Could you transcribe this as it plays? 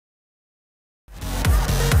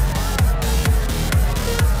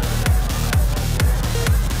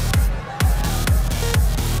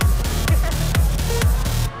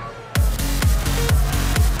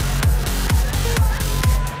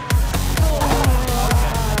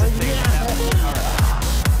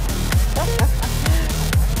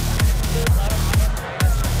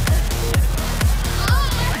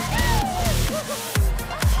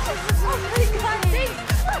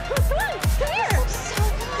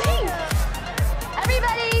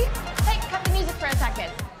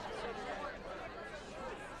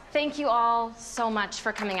Thank you all so much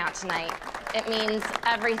for coming out tonight. It means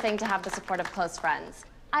everything to have the support of close friends.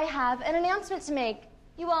 I have an announcement to make.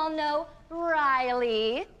 You all know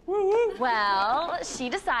Riley. Well,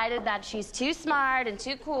 she decided that she's too smart and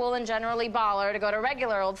too cool and generally baller to go to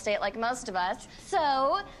regular Old State like most of us.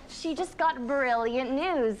 So she just got brilliant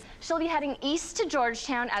news. She'll be heading east to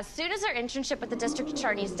Georgetown as soon as her internship with the district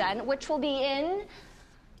attorney's done, which will be in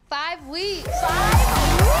 5 weeks. 5